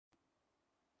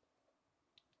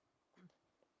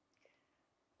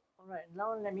Alright,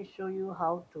 now let me show you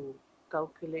how to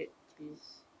calculate this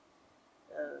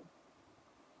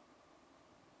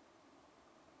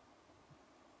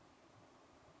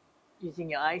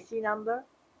using your IC number.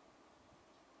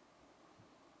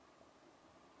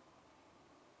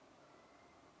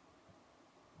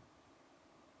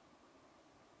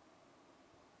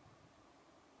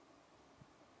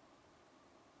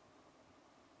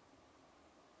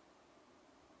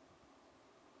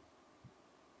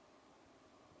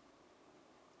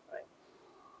 Right.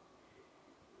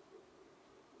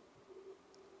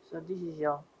 So this is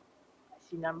your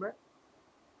IC number.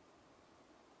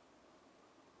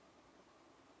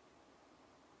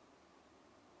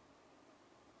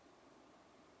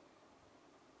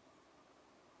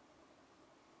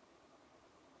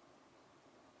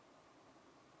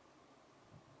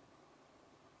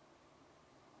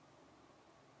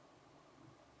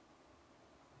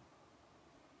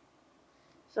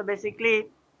 So basically,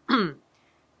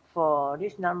 for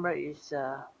this number is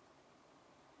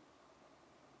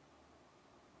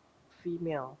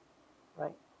female,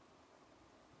 right?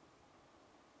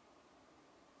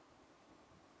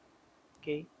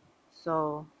 Okay,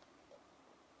 so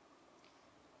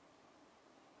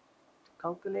to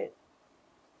calculate,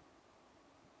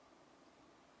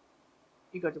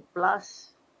 you go to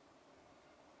plus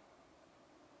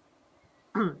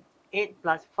 8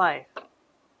 plus 5.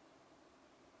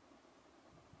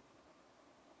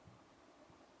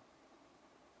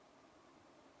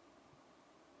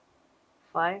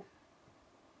 5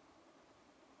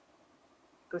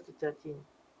 goes to 13.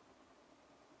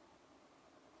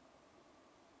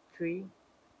 3,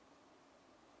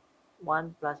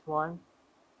 1 plus 1,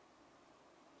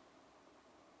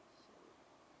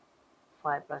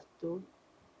 5 plus 2,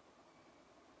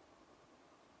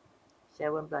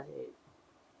 7 plus 8,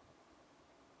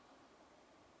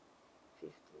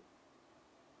 50.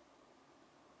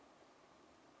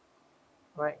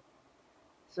 Right.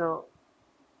 So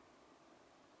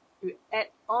you add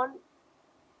on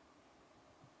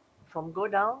from go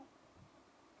down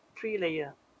 3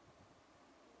 layer,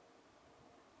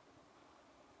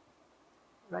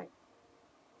 right?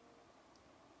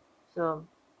 So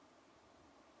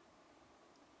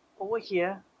over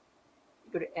here,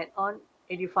 you got to add on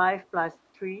 85 plus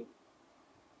 3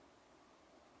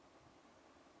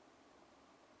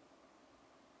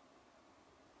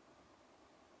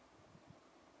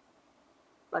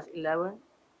 plus 11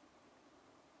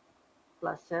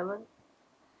 plus 7,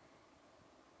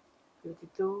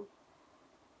 52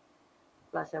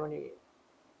 plus 78.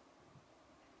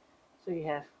 So you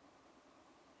have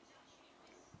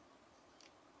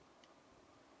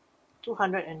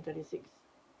 236.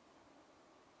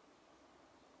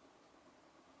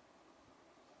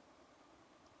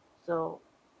 So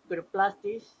you got to plus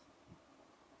this,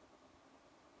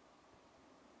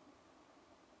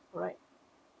 right?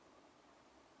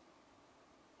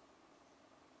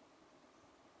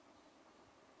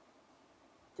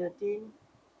 Thirteen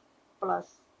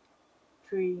plus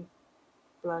 3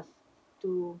 plus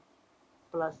 2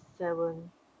 plus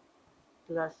 7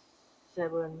 plus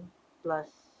 7 plus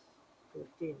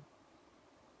 15.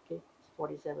 Okay, it's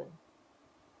 47.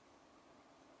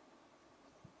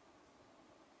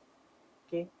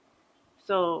 Okay,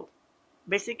 so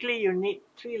basically you need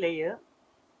 3 layer.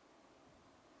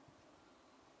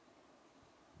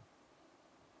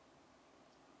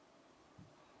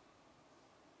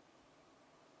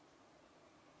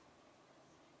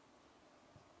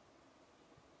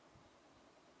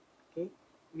 Okay,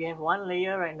 we have 1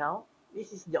 layer right now.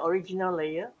 This is the original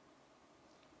layer.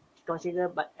 It's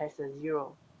considered but as a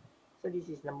 0. So this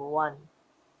is number 1.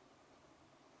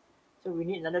 So we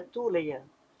need another 2 layer.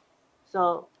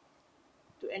 So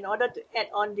in order to add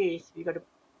on this, we got to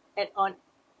add on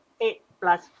 8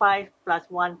 plus 5 plus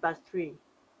 1 plus 3,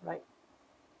 right?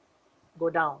 Go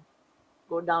down,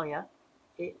 yeah.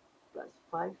 8 plus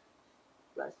 5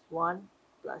 plus 1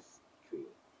 plus 3.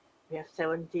 We have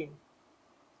 17,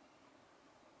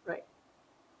 right?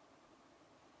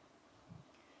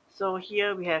 So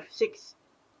here we have 6.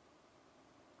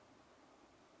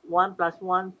 1 plus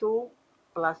 1, 2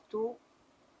 plus 2,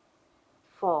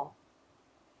 4.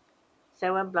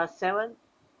 7 plus 7,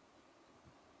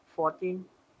 14.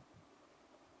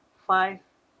 5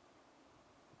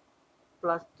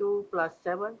 plus 2 plus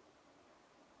 7,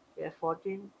 we have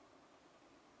 14.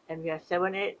 And we have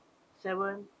 7, 8.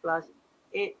 7 plus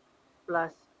 8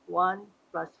 plus 1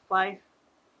 plus 5,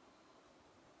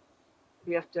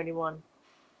 we have 21.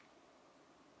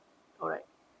 Alright.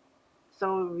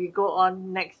 So we go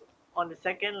on next on the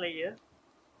second layer.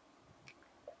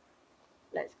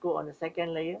 Let's go on the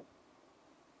second layer.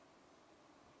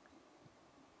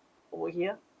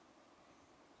 here,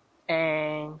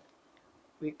 and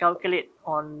we calculate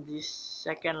on this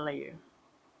second layer.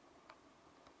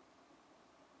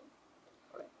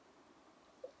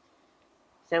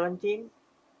 17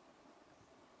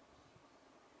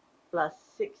 plus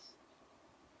 6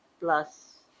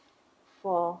 plus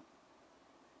 4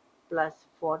 plus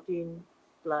 14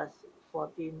 plus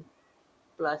 14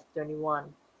 plus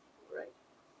 21, right?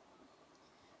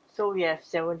 So we have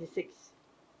 76.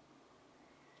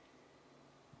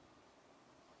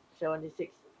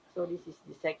 76. So this is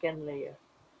the second layer.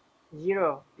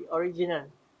 0, the original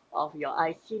of your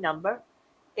IC number,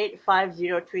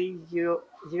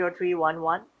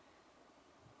 85030311,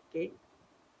 okay,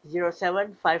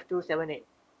 075278.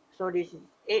 So this is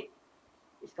 8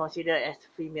 is considered as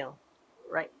female,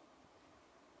 right?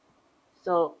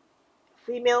 So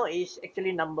female is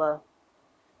actually number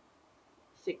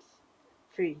 6,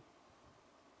 3.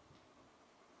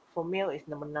 For male is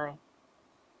number 9,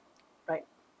 right?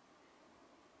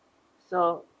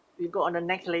 So we go on the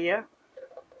next layer.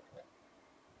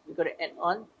 We got to add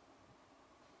on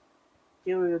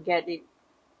till you get it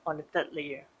on the third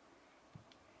layer.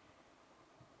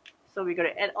 So we got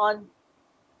to add on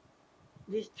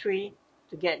these 3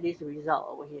 to get this result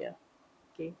over here.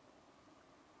 Okay.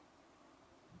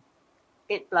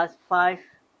 8 plus 5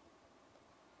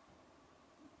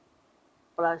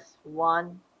 plus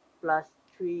 1 plus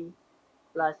 3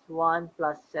 plus 1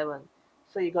 plus 7.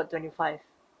 So you got 25.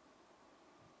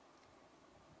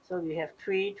 So we have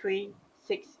 3, 3,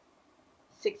 6.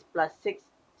 6 plus 6,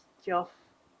 12.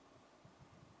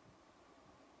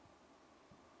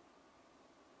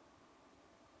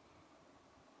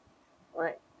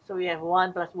 Alright, so we have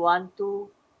 1 plus 1, 2,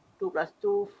 2 plus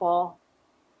 2, 4,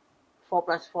 4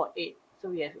 plus 4, 8. So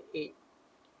we have 8.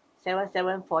 7,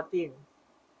 7, 14.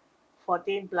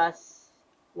 14 plus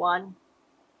 1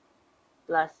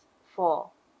 plus 4.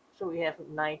 So we have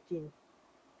 19.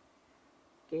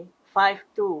 Okay, 5,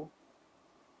 2.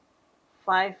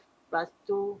 5 plus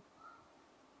 2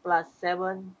 plus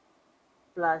 7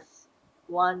 plus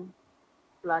 1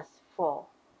 plus 4.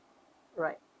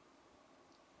 Right,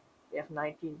 we have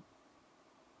 19.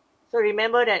 So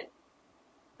remember that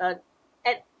add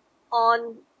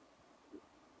on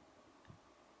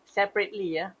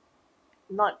separately, yeah,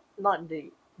 not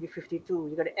the 52.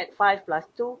 You got to add 5 plus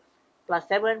 2 plus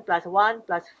 7 plus 1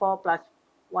 plus 4 plus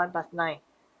 1 plus 9,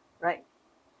 right?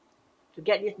 To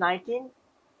get this 19,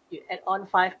 you add on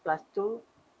 5 plus 2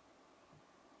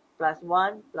 plus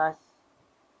 1 plus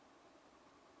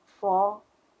 4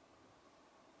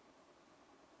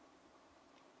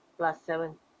 plus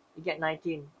 7. You get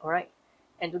 19, all right?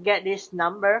 And to get this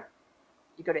number,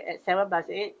 you got to add 7 plus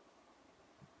 8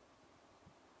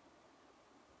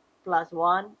 plus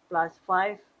 1 plus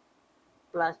 5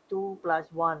 plus 2 plus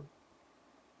 1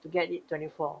 to get it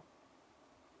 24.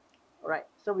 All right,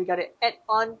 so we got to add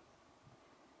on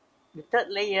the third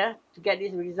layer to get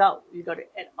this result. We got to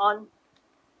add on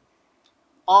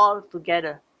all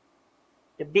together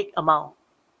the big amount,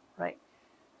 right?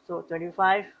 So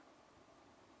 25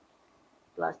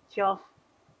 plus 12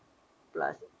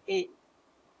 plus 8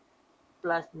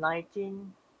 plus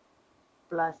 19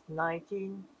 plus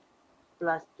 19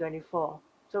 plus 24.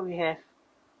 So we have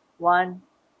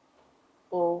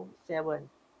 107,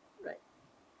 right?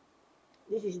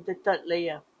 This is the third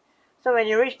layer. So when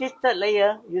you reach this third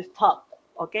layer, you stop,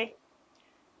 okay?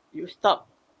 You stop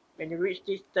when you reach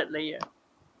this third layer,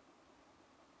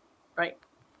 right?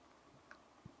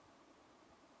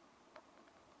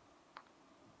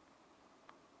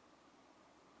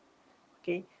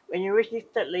 Okay, when you reach this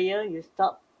third layer, you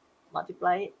stop,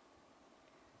 multiply it.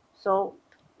 So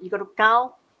you got to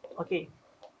count, okay.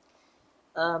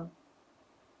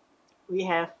 We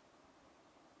have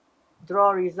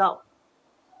draw result.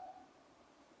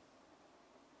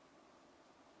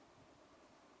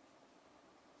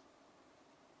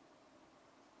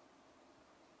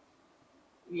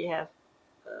 We have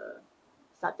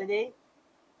Saturday,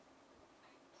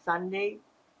 Sunday,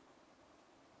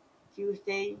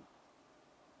 Tuesday,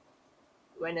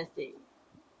 Wednesday.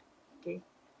 Okay,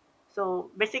 so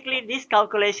basically this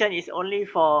calculation is only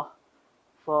for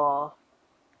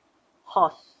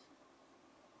horse,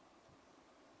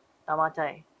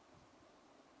 DAMACAI.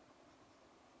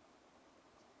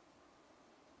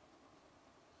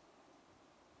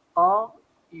 Or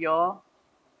your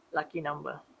lucky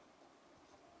number.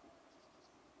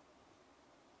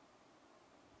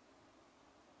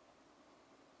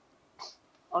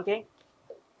 Okay,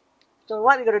 so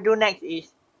what we're going to do next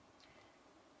is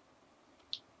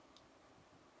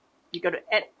we got to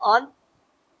add on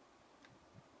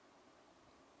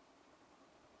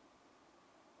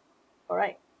all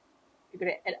right, you're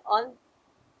going to add on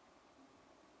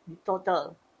the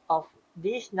total of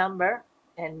this number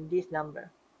and this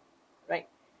number, right?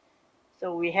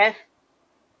 So we have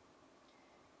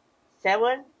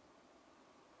 7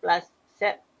 plus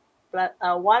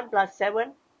 1 plus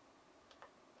 7,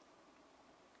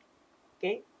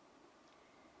 okay,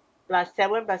 plus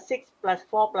 7 plus 6 plus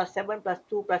 4 plus 7 plus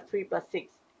 2 plus 3 plus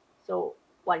 6. So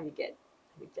what we get?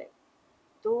 We check.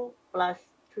 2 plus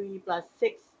 3 plus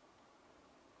 6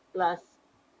 plus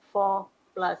 4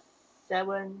 plus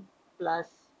 7 plus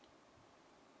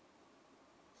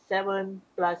 7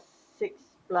 plus 6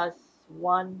 plus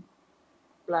 1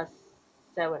 plus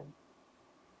 7.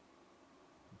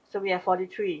 So we have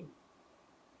 43.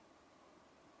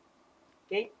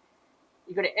 Okay,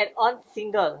 you're going to add on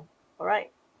single. All right,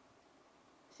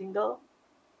 single.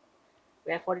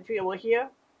 We have 43 over here,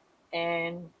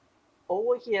 and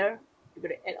over here you're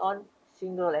going to add on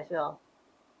single as well.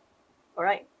 All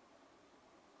right,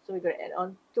 so we're going to add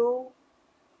on 2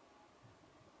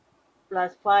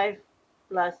 plus 5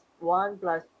 plus 1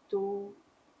 plus 2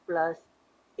 plus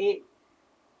 8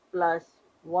 plus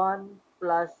 1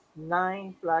 plus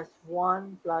 9 plus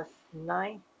 1 plus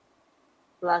 9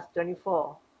 plus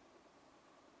 24.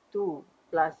 2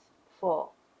 plus 4.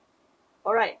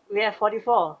 All right, we have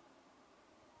 44. All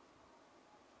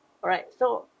right,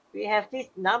 so we have this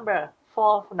number,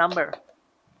 4 number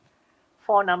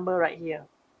right here.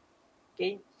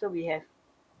 Okay, so we have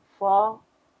 4,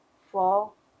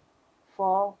 4,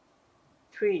 4,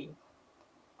 3.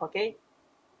 Okay,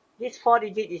 this 4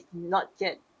 digit is not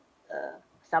yet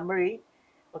summary.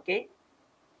 Okay,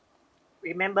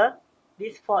 remember,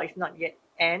 this 4 is not yet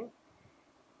and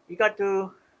we got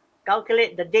to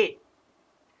calculate the date.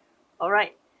 All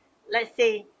right, let's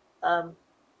say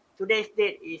today's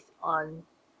date is on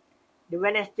the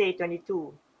Wednesday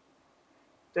 22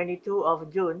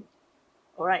 of June.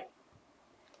 All right,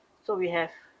 so we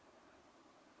have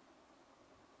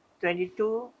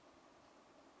 22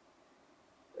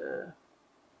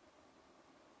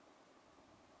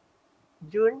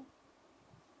 June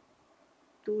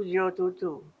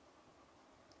 2022.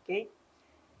 Okay,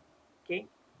 okay,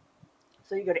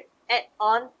 so you got to add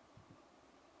on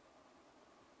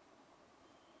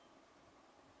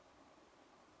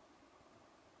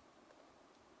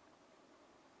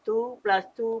two plus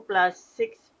 2 plus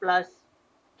 6 plus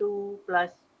 2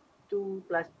 plus 2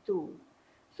 plus 2.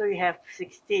 So you have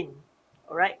 16.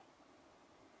 All right,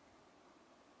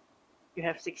 you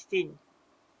have 16.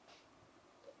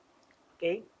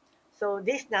 Okay, so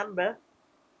this number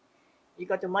you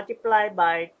got to multiply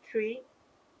by 3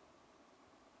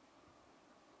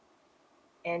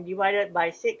 and divided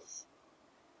by 6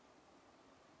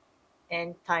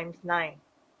 and times 9.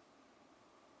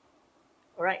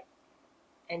 All right,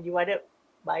 and divided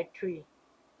by 3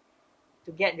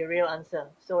 to get the real answer.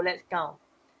 So let's count.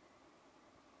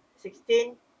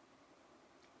 16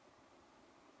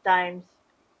 times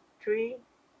 3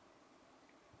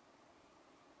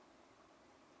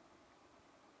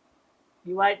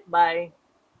 divided by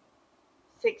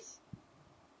 6.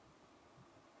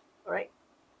 All right,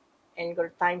 and you got to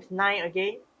times 9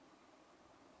 again.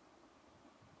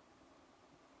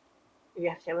 You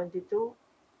have 72.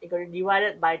 You got to divide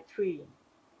it by 3.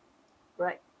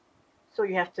 Right, so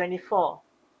you have 24.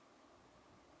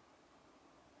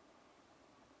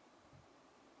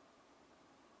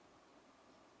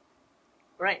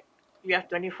 Right, you have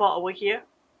 24 over here.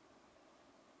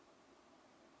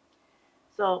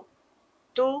 So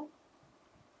 2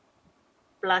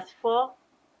 plus 4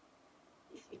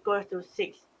 is equal to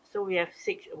 6. So we have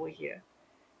 6 over here.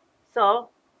 So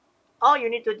all you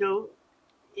need to do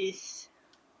is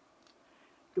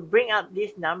to bring up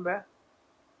this number,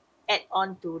 add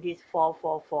on to this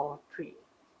 4443.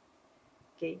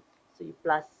 Okay, so you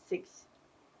plus 6.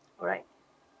 All right,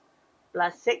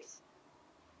 plus 6.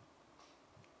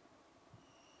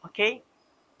 Okay,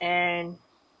 and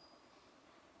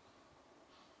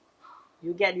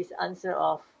you get this answer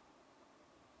of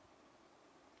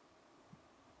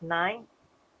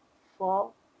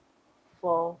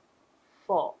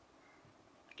 9444.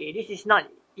 Okay, this is not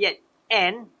yet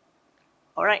n.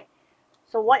 All right,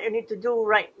 so what you need to do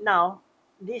right now,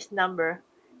 this number,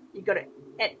 you gotta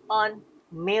add on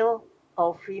male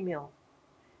or female.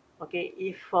 Okay,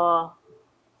 if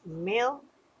male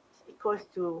is equals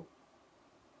to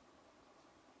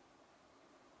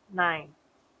 9,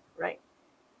 right,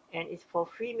 and it's for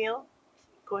female,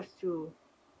 it's equals to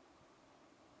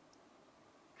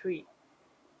 3,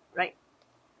 right?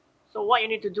 So what you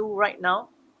need to do right now,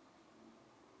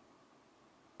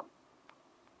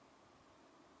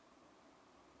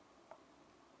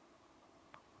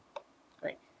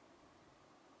 right,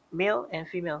 male and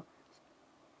female.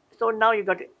 So now you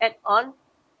got to add on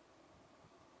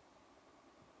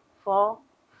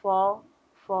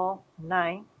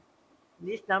 4449,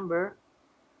 this number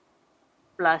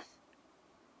plus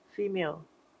female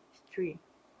is 3.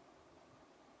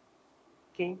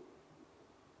 Okay,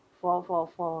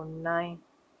 4449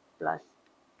 plus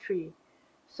 3.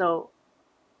 So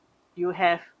you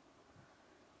have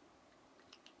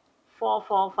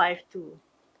 4452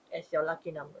 as your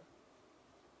lucky number.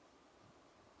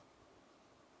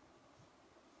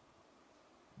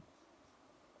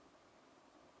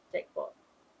 Jackpot.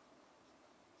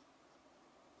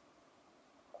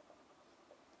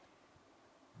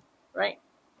 Right?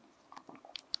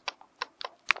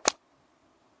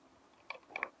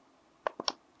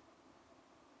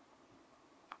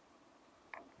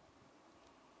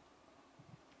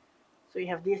 So you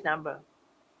have this number.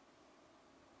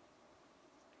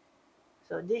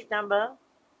 So this number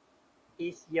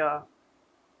is your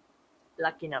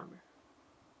lucky number.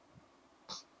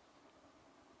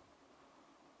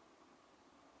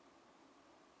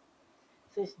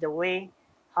 So it's the way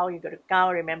how you got to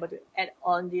count. Remember to add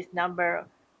on this number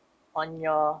on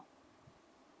your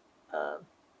uh,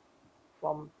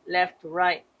 from left to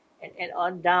right and add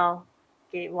on down.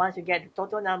 Okay, once you get the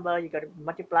total number, you got to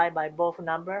multiply by both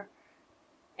number,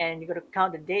 and you got to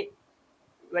count the date,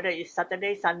 whether it's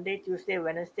Saturday, Sunday, Tuesday,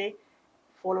 Wednesday.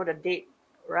 Follow the date,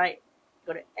 right?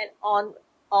 You got to add on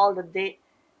all the date.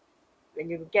 When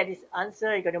you get this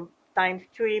answer, you got to times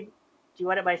 3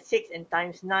 divided by 6 and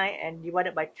times 9 and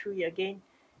divided by 3 again.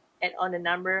 Add on the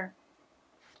number.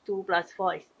 2 plus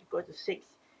 4 is equal to 6,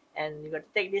 and you got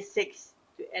to take this 6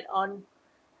 to add on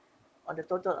the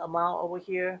total amount over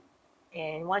here.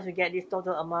 And once you get this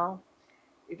total amount,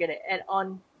 you get to add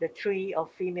on the 3 of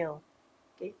female.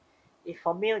 Okay, if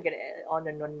for male, you get to add on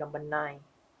the number 9,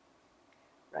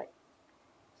 right?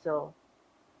 So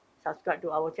subscribe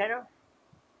to our channel.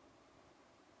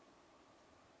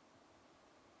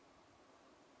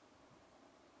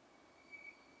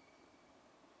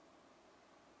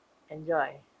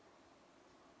 Enjoy.